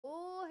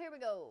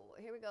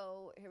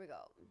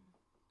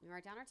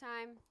Write down our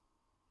time.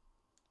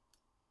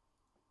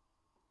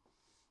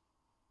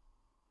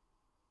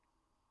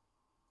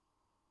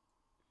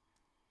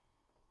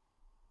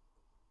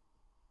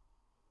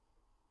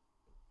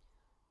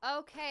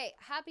 Okay,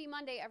 happy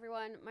Monday,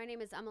 everyone. My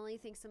name is Emily.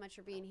 Thanks so much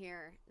for being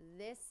here.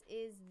 This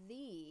is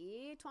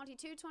the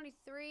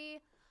 22-23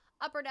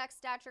 Upper Deck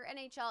Stature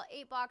NHL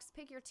 8-box.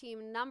 Pick your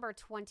team number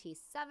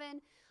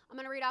 27. I'm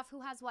going to read off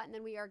who has what, and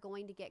then we are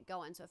going to get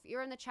going. So if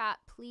you're in the chat,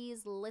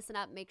 please listen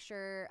up. Make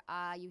sure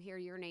you hear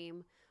your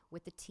name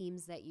with the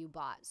teams that you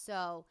bought.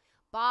 So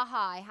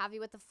Baja, I have you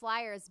with the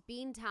Flyers.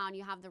 Beantown,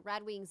 you have the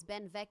Red Wings.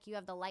 Ben Vick, you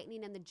have the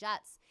Lightning and the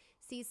Jets.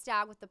 Sea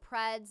Stag with the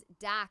Preds.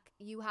 Dak,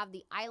 you have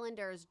the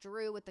Islanders.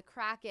 Drew with the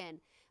Kraken.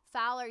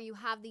 Fowler, you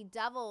have the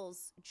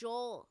Devils.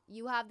 Joel,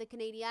 you have the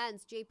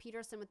Canadiens. Jay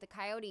Peterson with the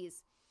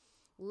Coyotes.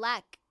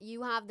 Leck,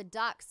 you have the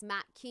Ducks.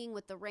 Matt King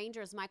with the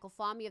Rangers. Michael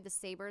Fomby of the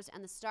Sabres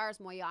and the Stars.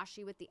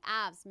 Moyashi with the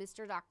Avs.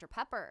 Mr. Dr.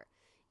 Pepper,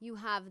 you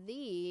have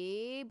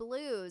the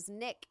Blues.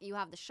 Nick, you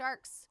have the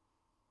Sharks.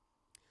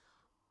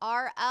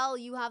 RL,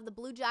 you have the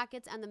Blue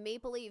Jackets and the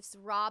Maple Leafs.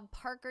 Rob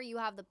Parker, you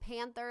have the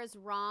Panthers.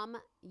 Rom,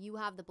 you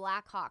have the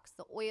Blackhawks,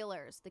 the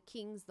Oilers, the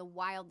Kings, the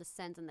Wild, the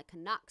Sens, and the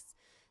Canucks.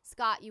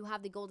 Scott, you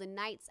have the Golden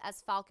Knights.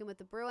 S. Falcon with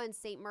the Bruins.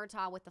 St.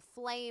 Murtaugh with the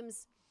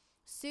Flames.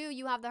 Sue,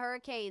 you have the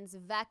Hurricanes.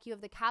 Vec, you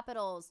have the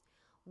Capitals.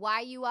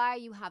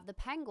 YUI, you have the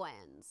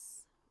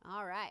Penguins.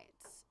 All right.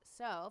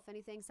 So if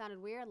anything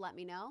sounded weird, let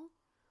me know.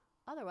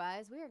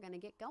 Otherwise, we are going to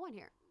get going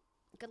here.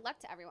 Good luck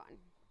to everyone.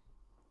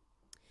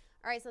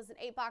 All right, so it's an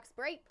 8-box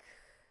break.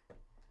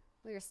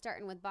 We are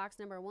starting with box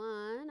number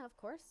 1, of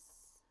course.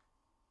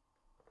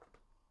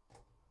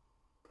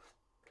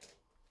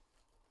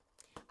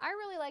 I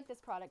really like this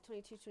product,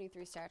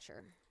 22-23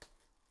 Stature.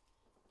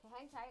 Okay,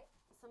 hang tight.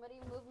 Somebody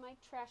moved my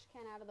trash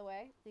can out of the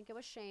way. I think it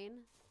was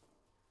Shane.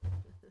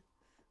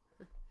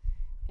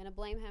 Gonna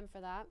blame him for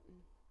that.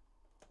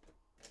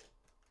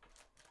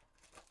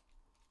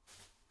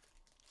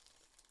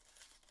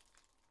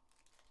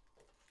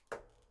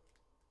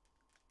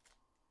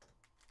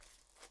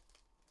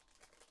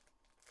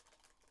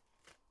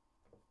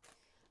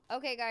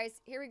 Okay,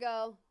 guys, here we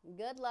go.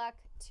 Good luck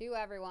to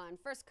everyone.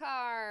 First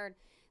card,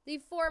 the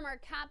former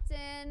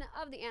captain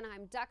of the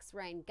Anaheim Ducks,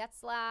 Ryan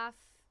Getzlaf.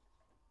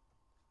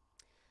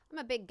 I'm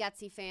a big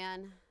Getsy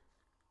fan.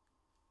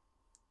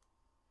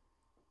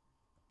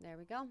 There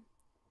we go.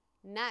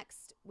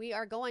 Next, we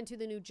are going to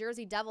the New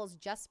Jersey Devils,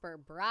 Jesper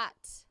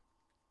Bratt.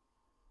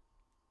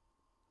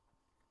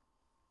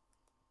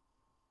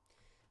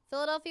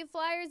 Philadelphia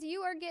Flyers,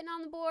 you are getting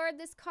on the board.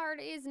 This card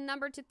is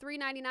numbered to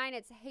 399.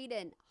 It's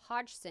Hayden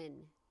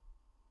Hodgson.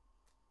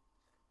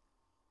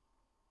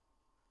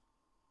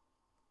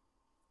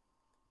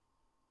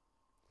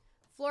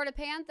 Florida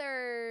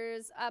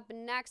Panthers, up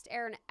next,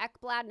 Aaron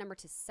Ekblad, number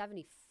to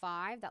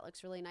 75. That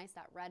looks really nice,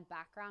 that red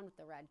background with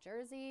the red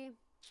jersey.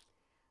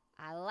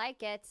 I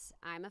like it.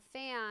 I'm a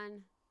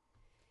fan.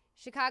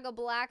 Chicago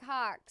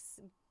Blackhawks,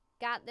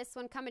 got this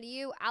one coming to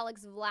you,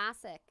 Alex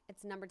Vlasic.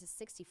 It's number to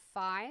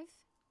 65.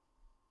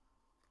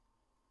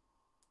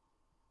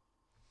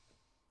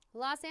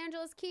 Los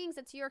Angeles Kings,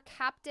 it's your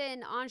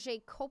captain,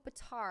 Anze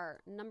Kopitar,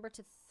 number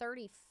to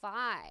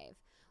 35.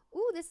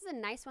 Ooh, this is a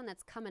nice one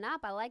that's coming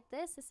up. I like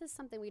this. This is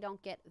something we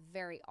don't get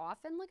very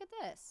often. Look at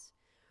this.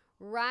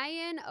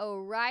 Ryan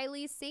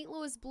O'Reilly, St.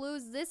 Louis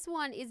Blues. This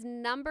one is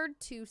numbered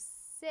to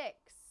 6.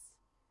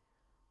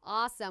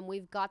 Awesome.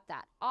 We've got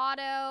that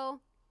auto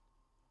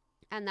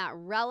and that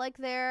relic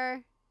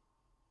there.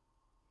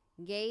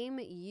 Game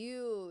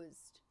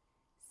used.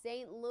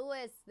 St.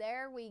 Louis,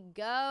 there we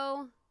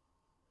go.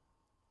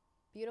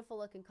 Beautiful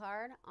looking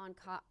card on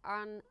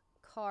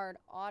card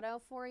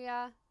auto for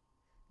you.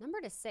 Number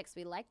to 6.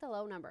 We like the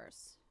low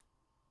numbers.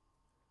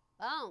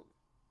 Boom.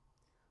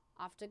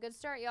 Off to a good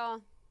start, y'all.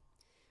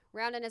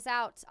 Rounding us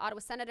out, Ottawa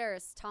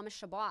Senators, Thomas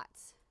Chabot.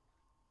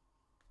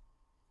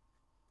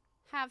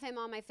 Have him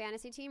on my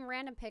fantasy team.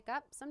 Random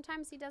pickup.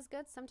 Sometimes he does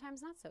good,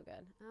 sometimes not so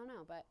good. I don't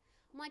know, but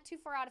I'm like too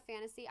far out of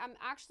fantasy. I'm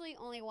actually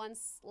only one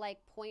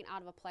point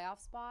out of a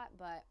playoff spot,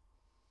 but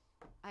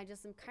I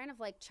just am kind of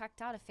like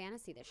checked out of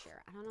fantasy this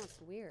year. I don't know.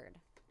 It's weird.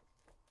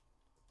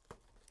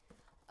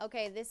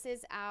 Okay, this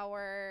is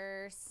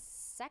our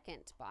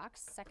second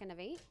box, second of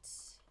 8.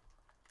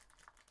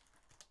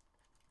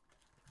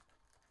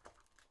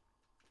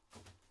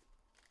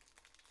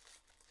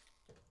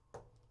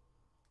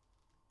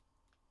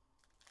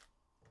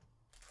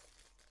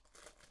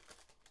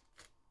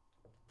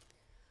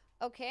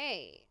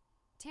 Okay,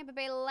 Tampa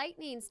Bay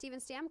Lightning, Steven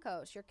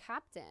Stamkos, your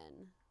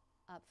captain,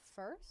 up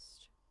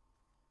first.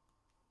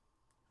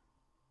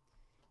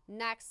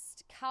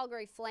 Next,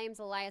 Calgary Flames,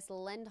 Elias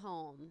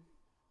Lindholm.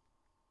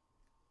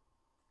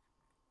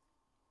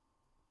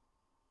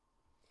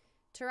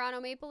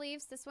 Toronto Maple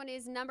Leafs, this one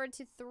is numbered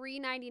to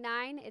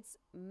 399. It's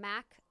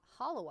Mac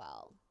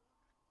Hollowell.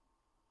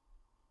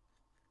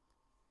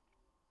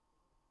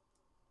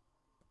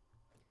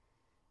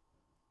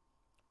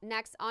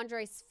 Next,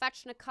 Andrei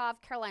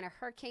Svechnikov, Carolina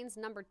Hurricanes,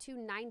 number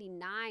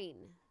 299.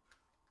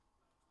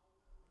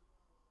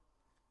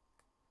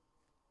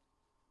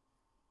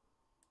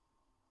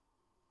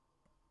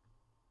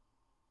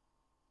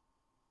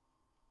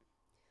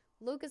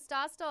 Lucas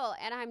Dostal,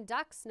 Anaheim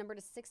Ducks, number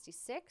to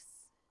 66.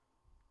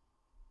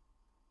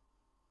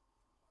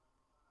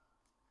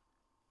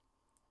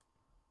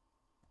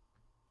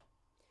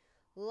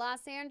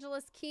 Los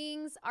Angeles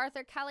Kings,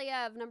 Arthur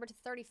Kaliev, number to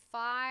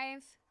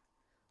 35.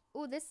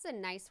 Ooh, this is a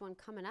nice one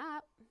coming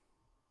up.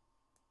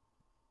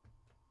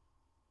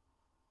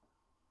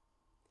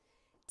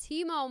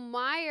 Timo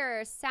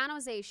Meyer, San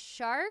Jose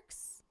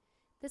Sharks.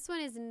 This one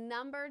is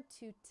number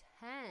to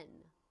 10.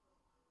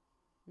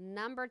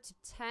 Number to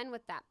 10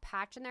 with that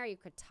patch in there. You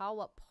could tell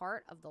what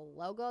part of the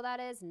logo that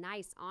is.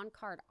 Nice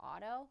on-card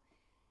auto.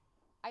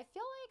 I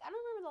feel like, I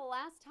don't remember the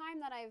last time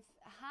that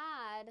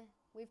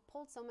we've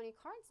pulled so many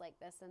cards like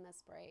this in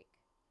this break.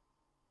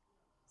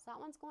 So that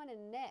one's going to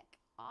Nick.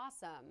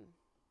 Awesome.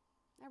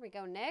 There we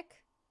go, Nick.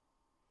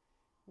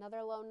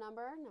 Another low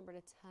number, number to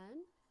 10.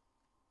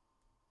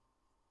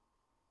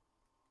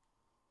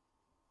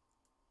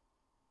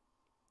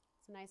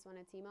 It's a nice one,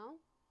 Timo.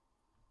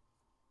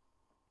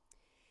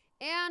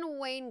 And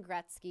Wayne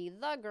Gretzky,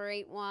 the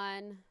great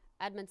one.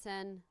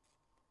 Edmonton.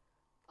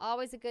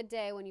 Always a good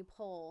day when you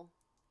pull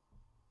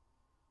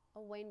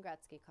a Wayne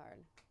Gretzky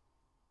card.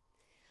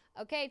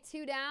 Okay,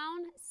 2 down,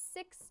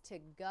 6 to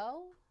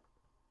go.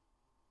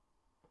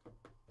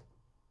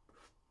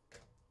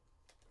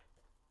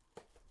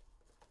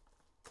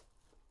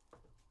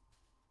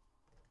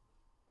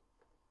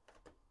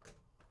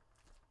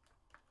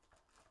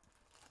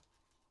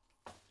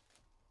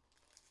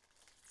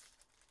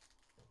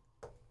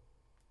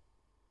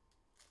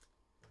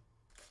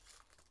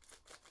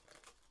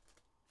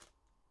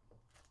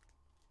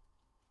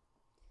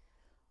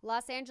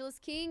 Los Angeles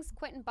Kings,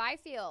 Quentin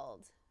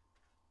Byfield.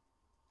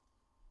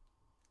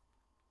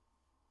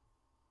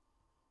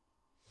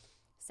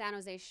 San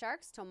Jose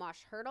Sharks,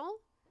 Tomas Hertl.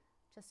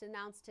 Just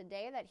announced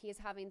today that he is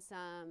having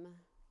some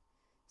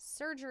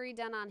surgery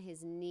done on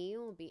his knee.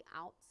 Will be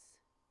out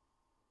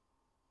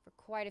for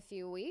quite a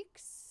few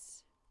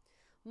weeks.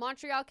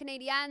 Montreal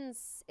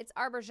Canadiens, it's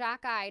Arbor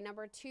Xhekaj,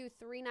 number 2,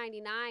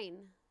 $3.99.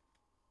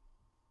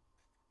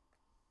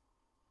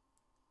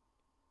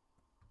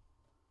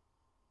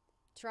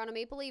 Toronto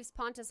Maple Leafs,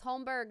 Pontus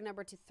Holmberg,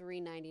 number to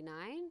 $3.99.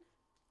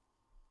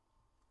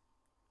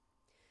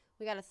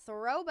 We got a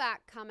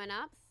throwback coming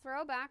up.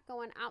 Throwback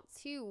going out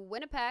to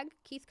Winnipeg,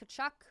 Keith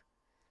Tkachuk,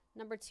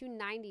 number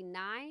 $2.99.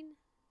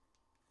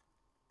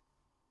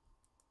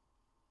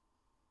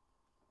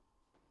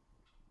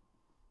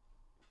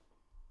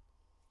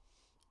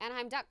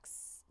 Anaheim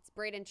Ducks, it's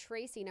Braden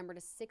Tracy, number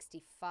to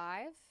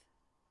 65.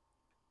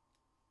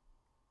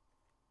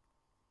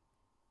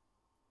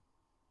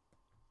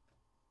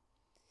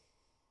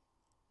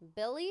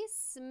 Billy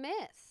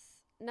Smith,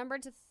 number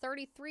to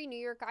 33, New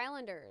York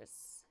Islanders.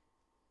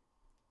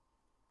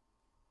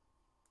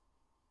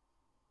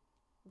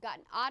 Got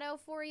an auto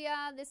for you.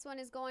 This one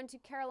is going to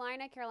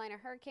Carolina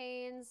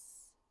Hurricanes.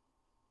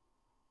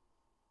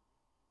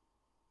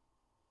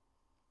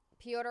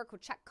 Pyotr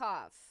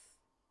Kochetkov.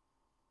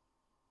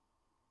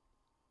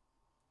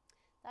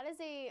 That is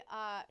a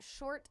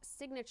short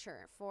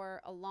signature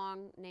for a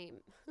long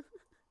name.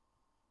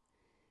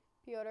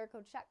 Pyotr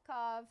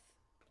Kochetkov.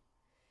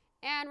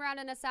 And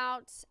rounding us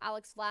out,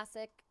 Alex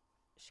Vlasic,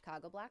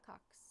 Chicago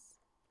Blackhawks.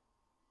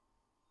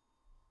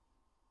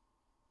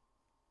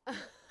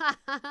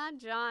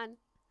 John.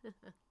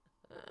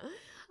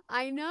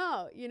 I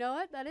know. You know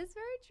what? That is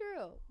very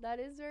true.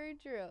 That is very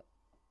true.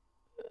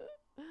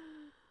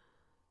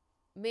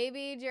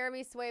 Maybe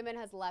Jeremy Swayman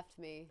has left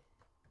me.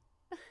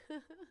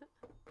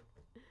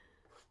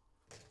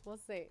 We'll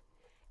see.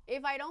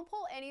 If I don't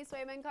pull any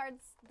Swayman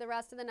cards the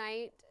rest of the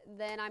night,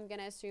 then I'm going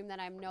to assume that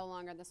I'm no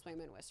longer the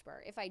Swayman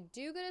Whisperer. If I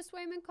do get a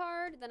Swayman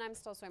card, then I'm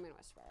still Swayman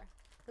Whisperer.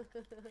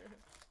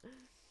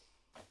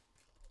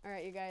 All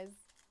right, you guys.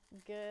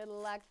 Good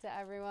luck to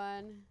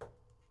everyone.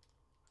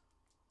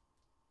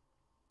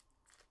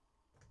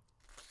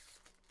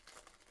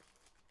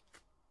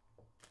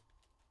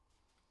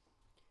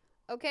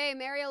 Okay,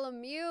 Mario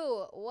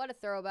Lemieux. What a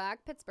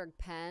throwback. Pittsburgh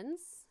Pens.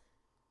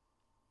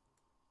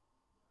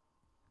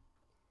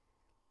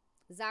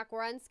 Zach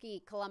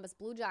Werenski, Columbus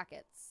Blue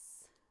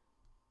Jackets.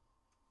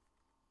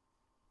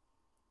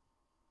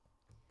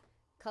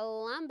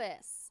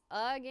 Columbus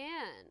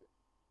again.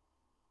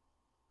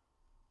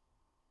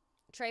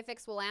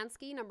 Treyfix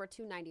Wolanski, number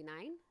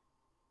 299.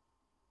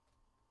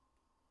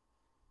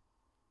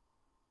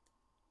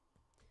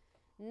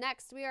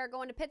 Next, we are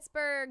going to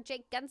Pittsburgh.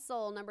 Jake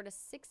Gensel, number to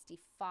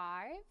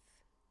 65.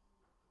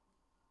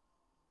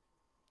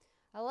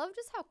 I love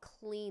just how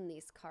clean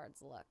these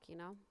cards look, you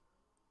know?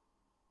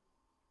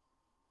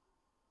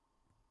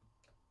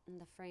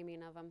 And the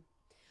framing of them.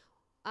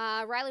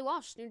 Riley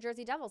Walsh, New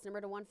Jersey Devils,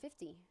 number to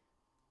 150.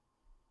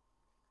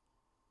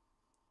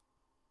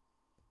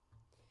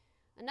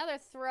 Another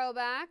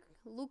throwback,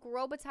 Luc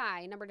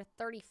Robitaille, number to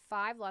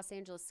 35, Los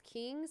Angeles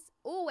Kings.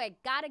 Oh, I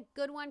got a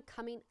good one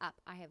coming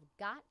up. I have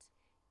got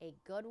a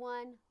good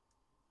one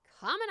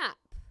coming up.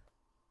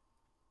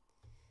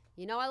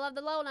 You know I love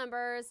the low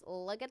numbers.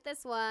 Look at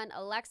this one.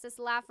 Alexis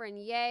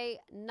Lafreniere,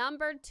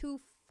 number to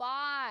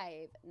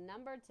 5.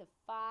 Number to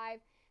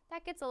 5.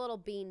 That gets a little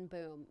bean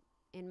boom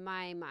in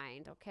my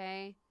mind,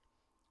 okay?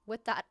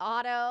 With that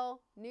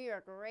auto, New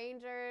York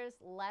Rangers,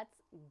 let's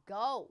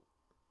go.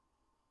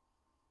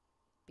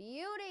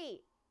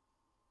 Beauty.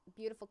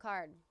 Beautiful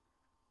card.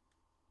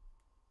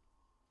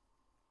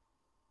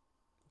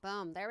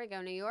 Boom. There we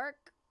go, New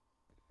York.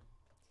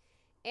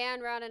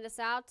 And rounding us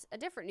out, a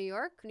different New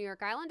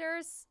York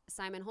Islanders,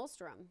 Simon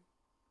Holmstrom.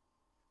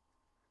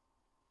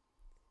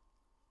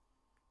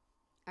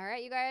 All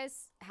right, you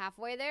guys,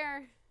 halfway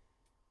there.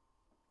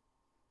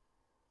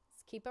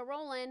 Let's keep it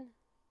rolling.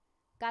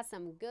 Got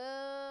some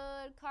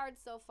good cards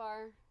so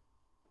far.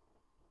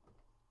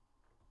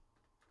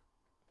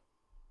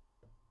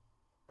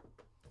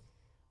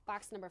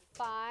 Box number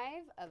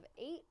 5 of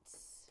 8.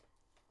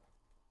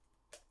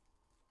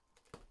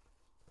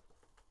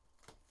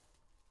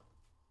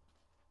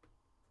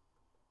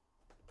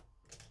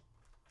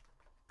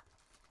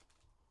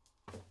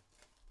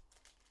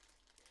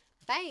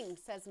 Bang,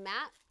 says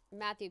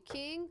Matthew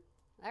King.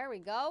 There we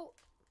go.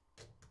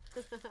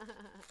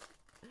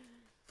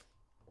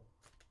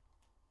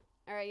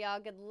 All right, y'all,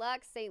 good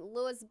luck. St.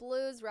 Louis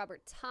Blues,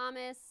 Robert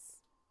Thomas.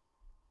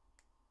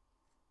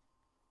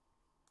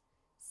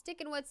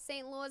 Sticking with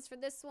St. Louis for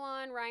this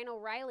one, Ryan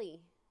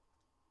O'Reilly.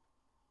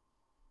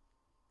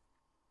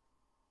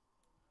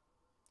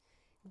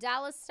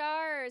 Dallas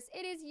Stars,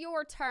 it is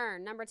your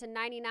turn. Number to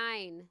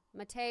 99,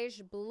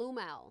 Matej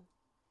Blumel.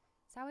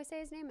 Is that how we say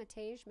his name?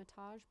 Matej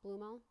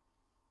Blumel.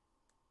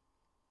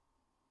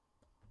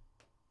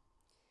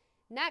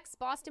 Next,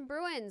 Boston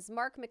Bruins,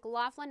 Mark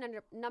McLaughlin,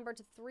 number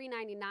to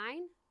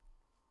 399.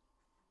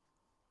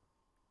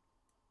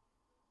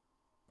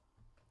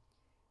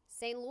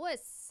 St.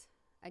 Louis,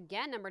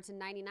 again, number to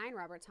 99,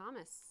 Robert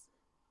Thomas.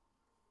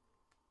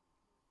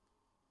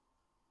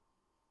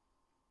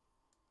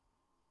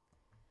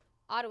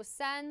 Ottawa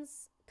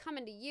Sens,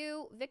 coming to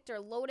you, Victor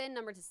Loden,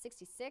 number to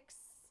 66.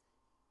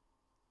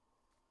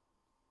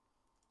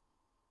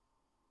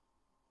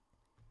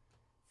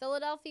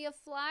 Philadelphia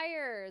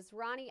Flyers,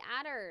 Ronnie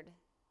Attard.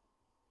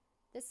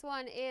 This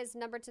one is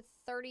number to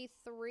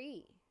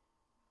 33.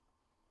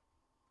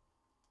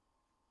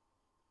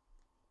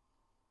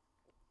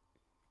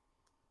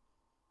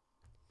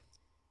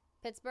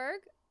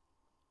 Pittsburgh,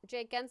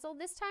 Jake Gensel.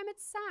 This time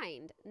it's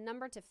signed.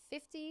 Number to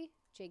 50,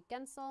 Jake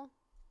Gensel.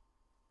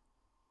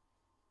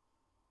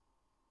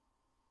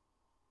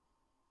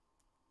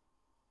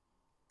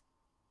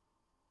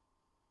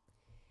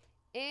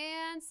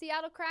 And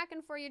Seattle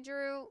Kraken for you,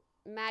 Drew.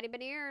 Matty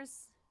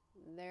Beniers.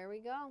 There we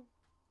go.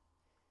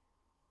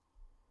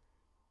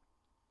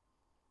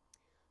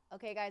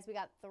 Okay, guys, we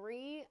got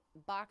 3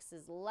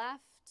 boxes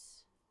left.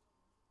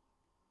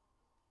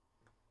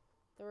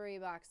 3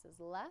 boxes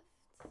left.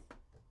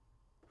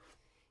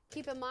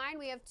 Keep in mind,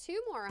 we have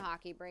 2 more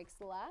hockey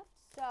breaks left.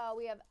 So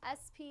we have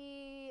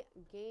SP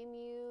Game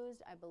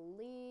Used, I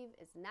believe,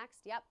 is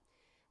next. Yep.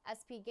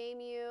 SP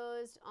Game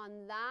Used.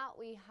 On that,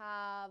 we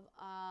have,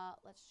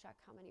 let's check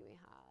how many we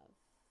have.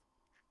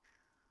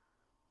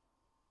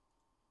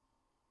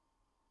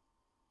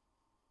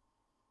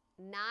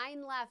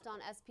 9 left on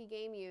SP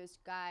Game Used,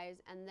 guys,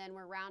 and then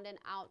we're rounding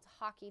out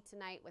hockey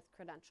tonight with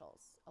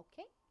credentials.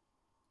 Okay?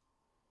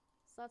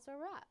 So that's where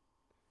we're at.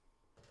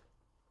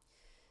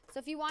 So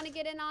if you want to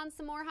get in on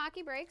some more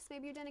hockey breaks,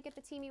 maybe you didn't get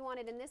the team you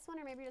wanted in this one,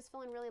 or maybe you're just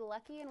feeling really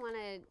lucky and want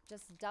to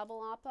just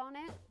double up on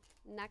it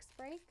next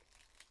break,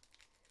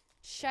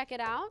 check it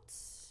out.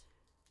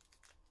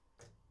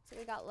 So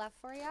we got left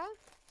for you.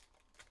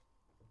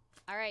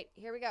 All right,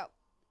 here we go.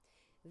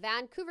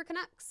 Vancouver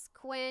Canucks,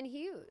 Quinn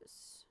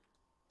Hughes.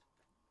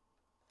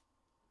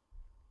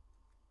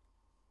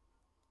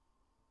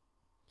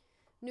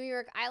 New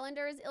York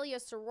Islanders, Ilya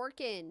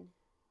Sorokin.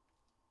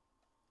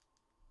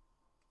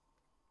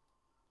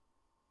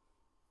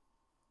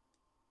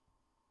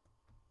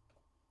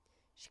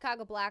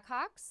 Chicago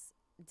Blackhawks,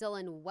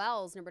 Dylan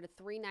Wells, number to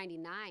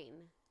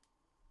 399.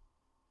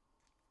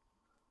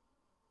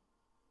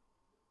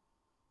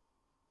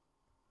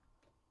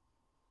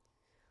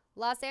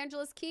 Los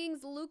Angeles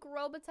Kings, Luc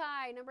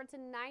Robitaille, number to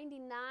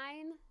 99.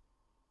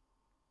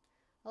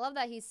 I love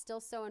that he's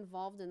still so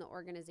involved in the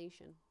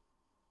organization.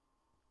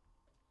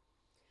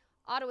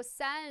 Ottawa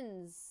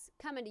Sens,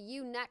 coming to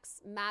you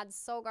next, Mads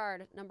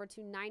Sogard, number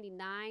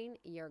 299,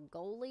 your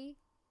goalie.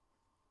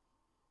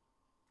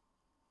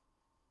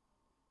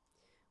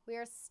 We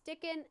are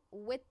sticking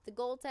with the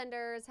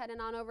goaltenders, heading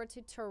on over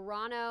to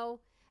Toronto.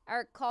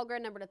 Eric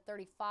Kallgren, number to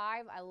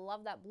 35. I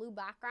love that blue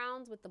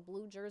background with the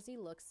blue jersey.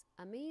 Looks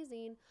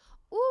amazing.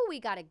 Ooh, we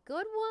got a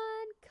good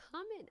one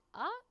coming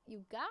up,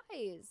 you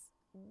guys.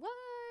 What?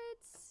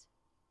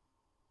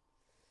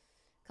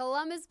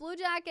 Columbus Blue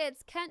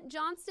Jackets, Kent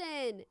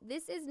Johnson.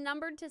 This is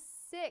numbered to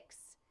 6.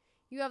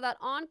 You have that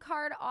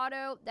on-card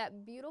auto,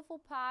 that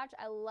beautiful patch.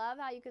 I love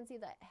how you can see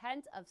the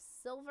hint of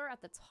silver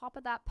at the top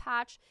of that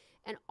patch.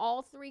 And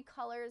all 3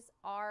 colors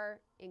are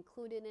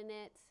included in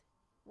it.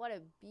 What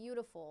a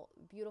beautiful,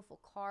 beautiful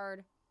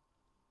card.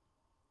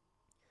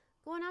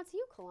 Going out to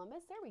you,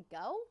 Columbus. There we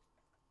go.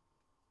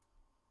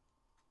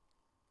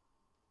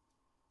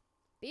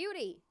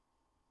 Beauty.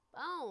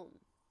 Boom.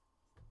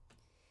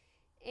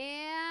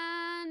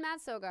 And Matt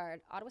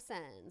Sogard, Ottawa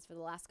Sens for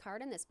the last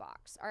card in this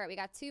box. All right, we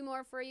got 2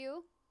 more for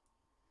you.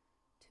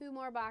 2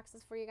 more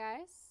boxes for you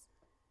guys.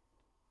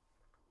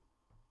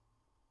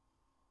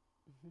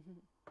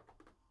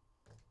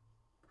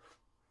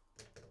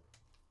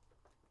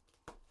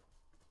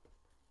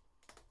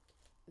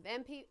 The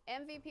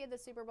MVP of the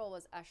Super Bowl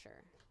was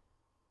Usher.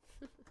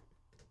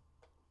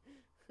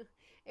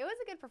 It was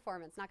a good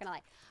performance, not gonna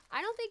lie.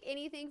 I don't think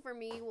anything for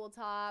me will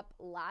top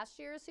last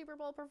year's Super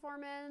Bowl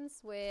performance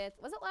with,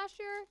 was it last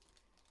year?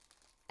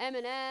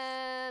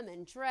 Eminem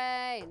and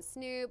Dre and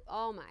Snoop.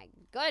 Oh my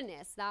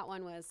goodness, that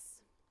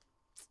was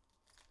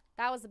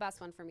the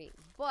best one for me.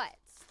 But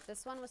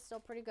this one was still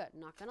pretty good,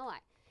 not gonna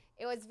lie.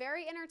 It was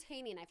very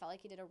entertaining. I felt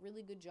like he did a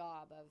really good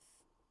job of,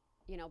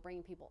 you know,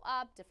 bringing people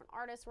up. Different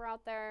artists were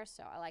out there,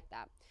 so I like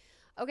that.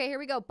 Okay, here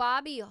we go.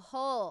 Bobby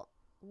Hull.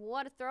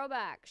 What a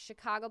throwback.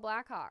 Chicago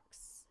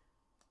Blackhawks.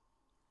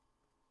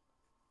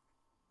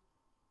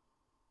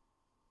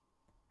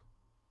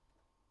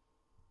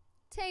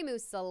 Teemu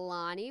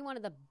Selanne, one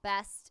of the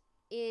best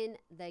in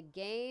the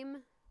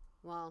game.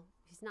 Well,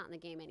 he's not in the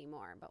game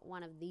anymore, but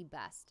one of the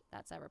best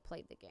that's ever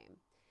played the game.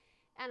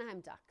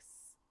 Anaheim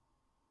Ducks.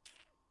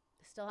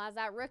 Still has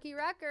that rookie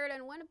record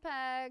in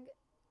Winnipeg.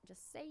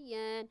 Just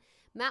saying.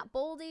 Matt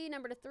Boldy,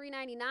 number to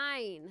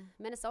 399,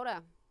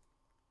 Minnesota.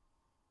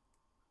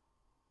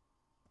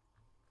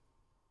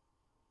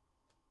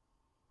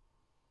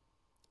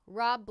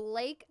 Rob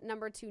Blake,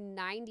 number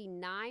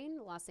 299,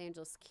 Los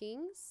Angeles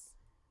Kings.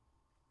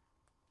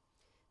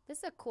 This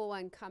is a cool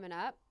one coming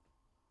up.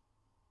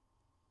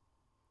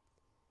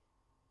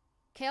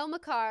 Cale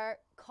Makar,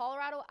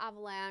 Colorado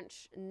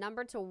Avalanche,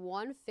 number to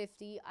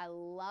 150. I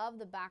love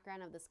the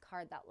background of this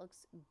card. That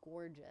looks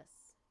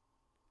gorgeous.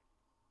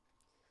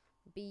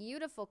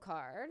 Beautiful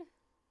card.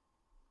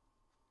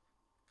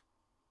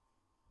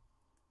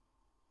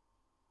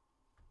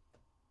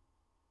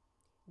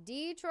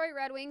 Detroit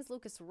Red Wings,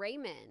 Lucas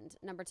Raymond,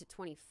 number to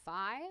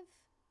 25.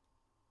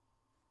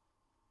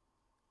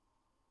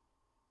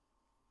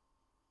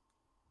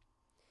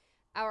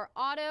 Our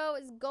auto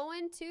is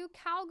going to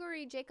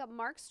Calgary, Jacob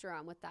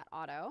Markstrom with that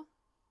auto.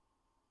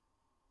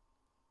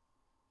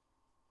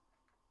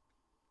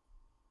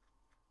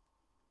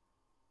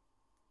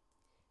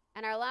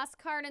 And our last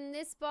card in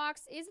this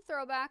box is a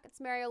throwback.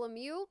 It's Mario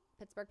Lemieux,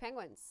 Pittsburgh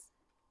Penguins.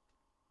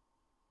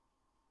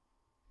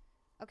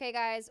 Okay,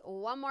 guys,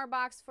 one more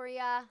box for you.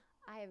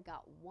 I have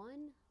got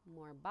one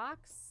more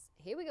box.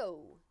 Here we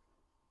go.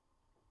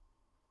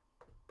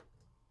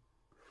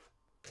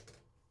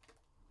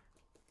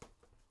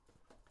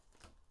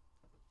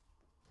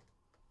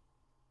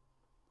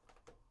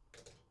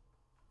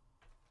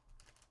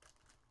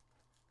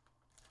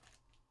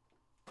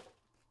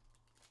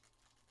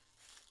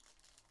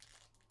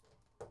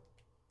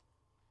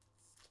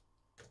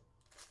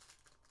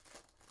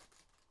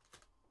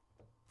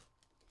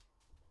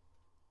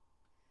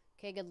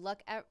 Okay, good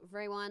luck,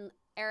 everyone.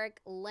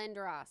 Eric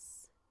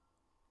Lindros,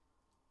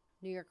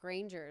 New York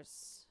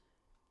Rangers.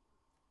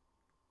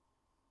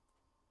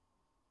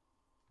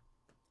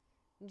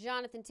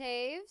 Jonathan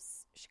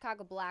Taves,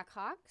 Chicago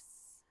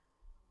Blackhawks.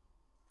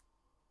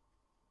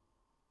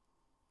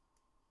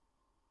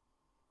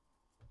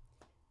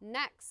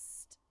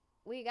 Next,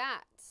 we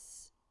got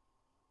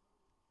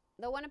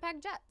the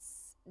Winnipeg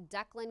Jets.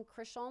 Declan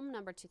Chisholm,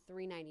 number to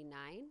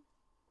 399.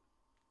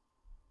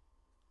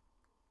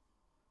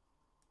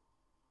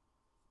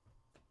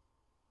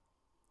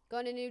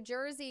 Going to New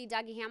Jersey,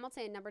 Dougie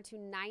Hamilton, number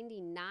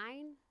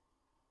 299.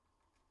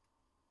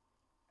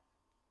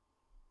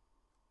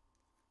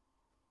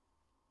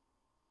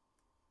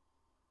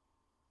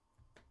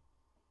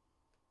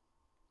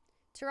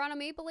 Toronto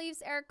Maple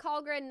Leafs, Eric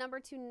Kallgren, number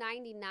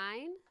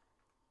 299.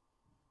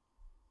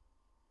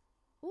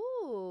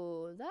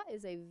 Ooh, that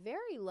is a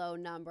very low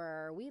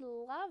number. We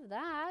love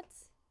that.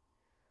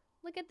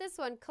 Look at this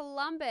one,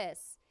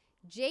 Columbus.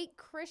 Jake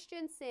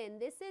Christensen.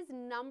 This is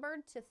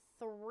numbered to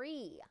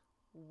 3.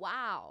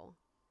 Wow.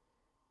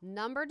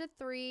 Number to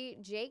 3,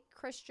 Jake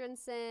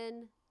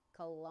Christensen,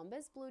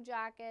 Columbus Blue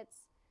Jackets.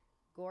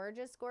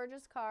 Gorgeous,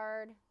 gorgeous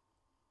card.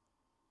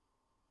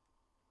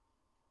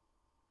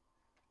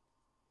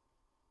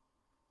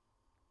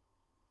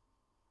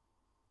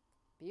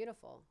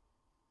 Beautiful.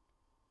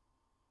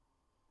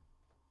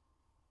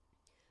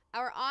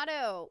 Our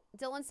auto,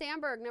 Dylan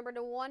Sandberg, number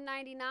to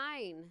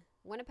 199,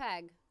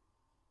 Winnipeg.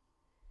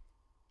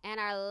 And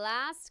our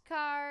last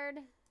card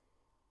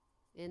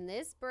in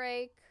this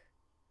break,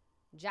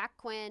 Jack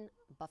Quinn,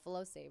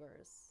 Buffalo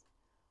Sabres.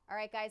 All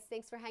right, guys,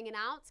 thanks for hanging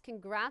out.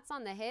 Congrats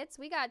on the hits.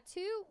 We got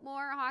 2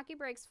 more hockey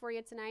breaks for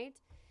you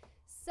tonight.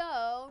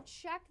 So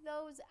check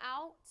those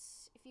out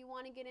if you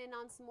want to get in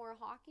on some more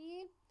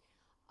hockey.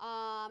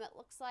 It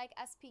looks like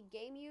SP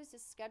Game Used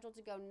is scheduled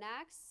to go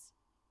next.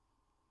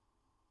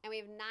 And we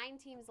have 9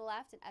 teams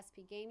left in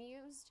SP Game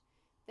Used.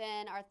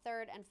 Then our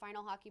third and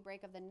final hockey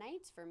break of the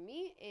night for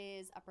me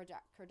is Upper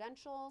Deck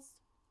Credentials.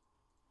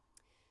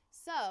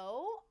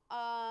 So,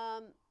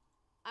 I'm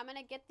going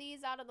to get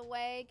these out of the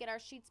way, get our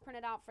sheets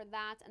printed out for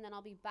that, and then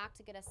I'll be back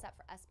to get us set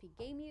for SP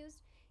Game Used.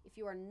 If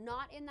you are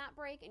not in that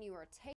break and you are taking